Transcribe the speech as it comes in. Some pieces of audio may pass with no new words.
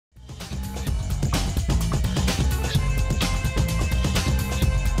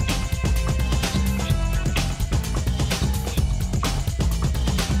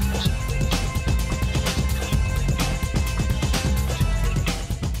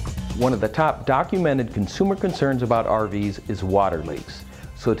One of the top documented consumer concerns about RVs is water leaks.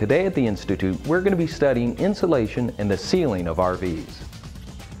 So today at the Institute, we're going to be studying insulation and the sealing of RVs.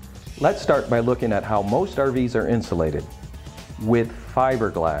 Let's start by looking at how most RVs are insulated with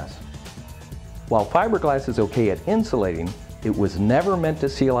fiberglass. While fiberglass is okay at insulating, it was never meant to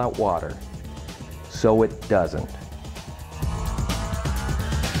seal out water. So it doesn't.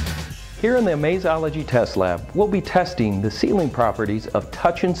 Here in the Amazology Test Lab, we'll be testing the sealing properties of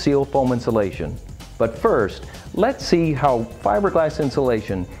Tounch-N-Seal foam insulation. But first, let's see how fiberglass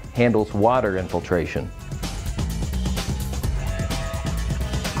insulation handles water infiltration.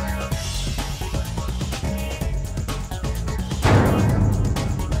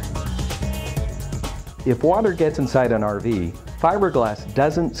 If water gets inside an RV, fiberglass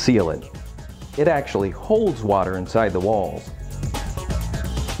doesn't seal it. It actually holds water inside the walls.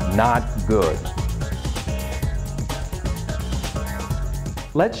 Not good.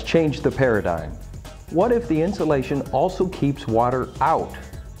 Let's change the paradigm. What if the insulation also keeps water out?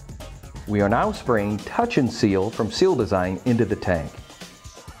 We are now spraying Tounch-N-Seal from Seal Design into the tank.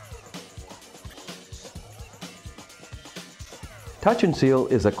 Tounch-N-Seal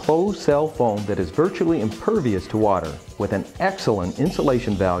is a closed-cell foam that is virtually impervious to water with an excellent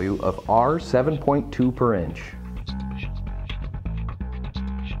insulation value of R7.2 per inch.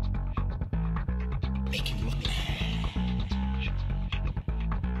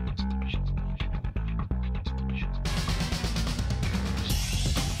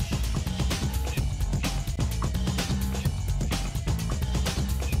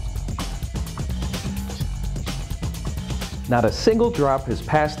 Not a single drop has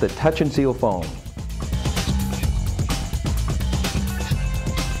passed the Tounch-N-Seal foam.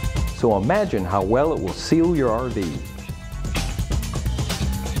 So imagine how well it will seal your RV.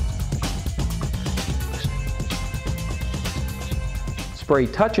 Spray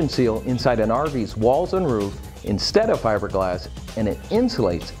Tounch-N-Seal inside an RV's walls and roof instead of fiberglass, and it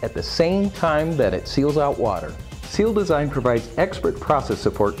insulates at the same time that it seals out water. Seal Design provides expert process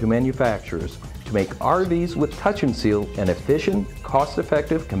support to manufacturers to make RVs with Tounch-N-Seal an efficient,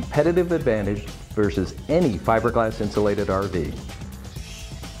 cost-effective, competitive advantage versus any fiberglass insulated RV.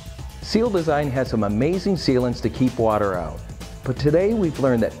 Seal Design has some amazing sealants to keep water out. But today we've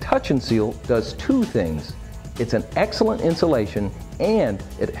learned that Tounch-N-Seal does two things. It's an excellent insulation and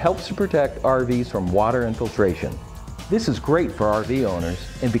it helps to protect RVs from water infiltration. This is great for RV owners,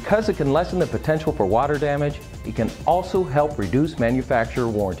 and because it can lessen the potential for water damage, it can also help reduce manufacturer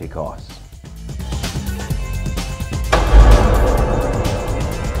warranty costs.